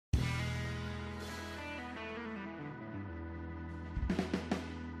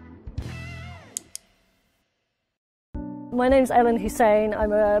My name's Husain.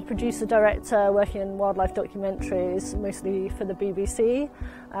 I'm a producer-director working in wildlife documentaries, mostly for the BBC,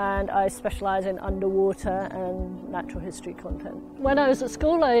 and I specialise in underwater and natural history content. When I was at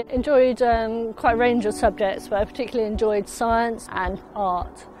school, I enjoyed quite a range of subjects, but I particularly enjoyed science and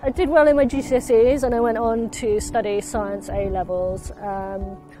art. I did well in my GCSEs and I went on to study science A-levels,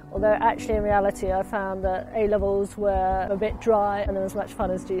 although actually in reality I found that A-levels were a bit dry and not as much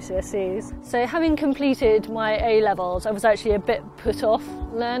fun as GCSEs. So having completed my A-levels, I was actually a bit put off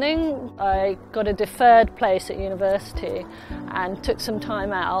learning. I got a deferred place at university and took some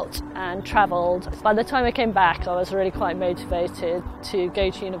time out and travelled. By the time I came back, I was really quite motivated to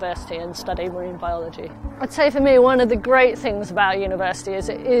go to university and study marine biology. I'd say for me, one of the great things about university is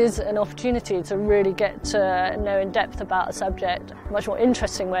it is an opportunity to really get to know in depth about a subject. A much more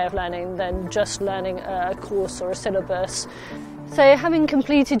interesting way of learning than just learning a course or a syllabus. So having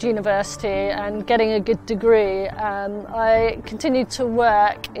completed university and getting a good degree, I continued to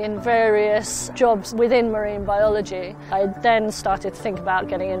work in various jobs within marine biology. I then started to think about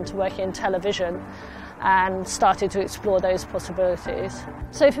getting into working in television and started to explore those possibilities.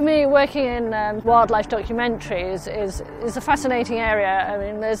 So for me, working in wildlife documentaries is a fascinating area. I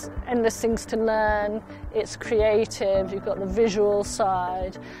mean, there's endless things to learn. It's creative, you've got the visual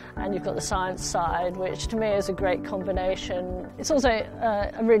side and you've got the science side, which to me is a great combination. It's also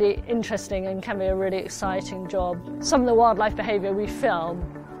a really interesting and can be a really exciting job. Some of the wildlife behaviour we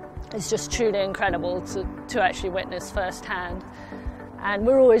film is just truly incredible to actually witness firsthand. And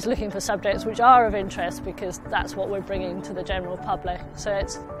we're always looking for subjects which are of interest because that's what we're bringing to the general public. So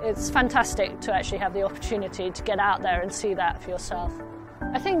it's fantastic to actually have the opportunity to get out there and see that for yourself.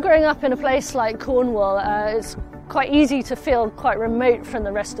 I think growing up in a place like Cornwall, it's quite easy to feel quite remote from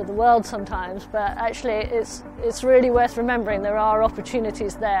the rest of the world sometimes, but actually it's really worth remembering there are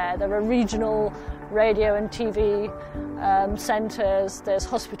opportunities there. There are regional radio and TV centres, there's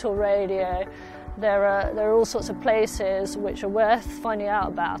hospital radio. There are all sorts of places which are worth finding out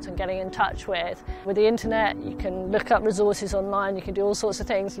about and getting in touch with. With the internet, you can look up resources online, you can do all sorts of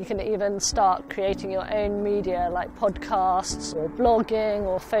things. You can even start creating your own media like podcasts or blogging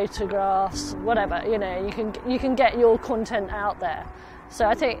or photographs, whatever, you know, you can get your content out there. So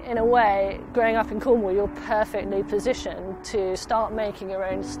I think in a way, growing up in Cornwall, you're perfectly positioned to start making your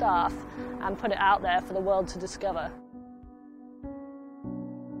own stuff and put it out there for the world to discover.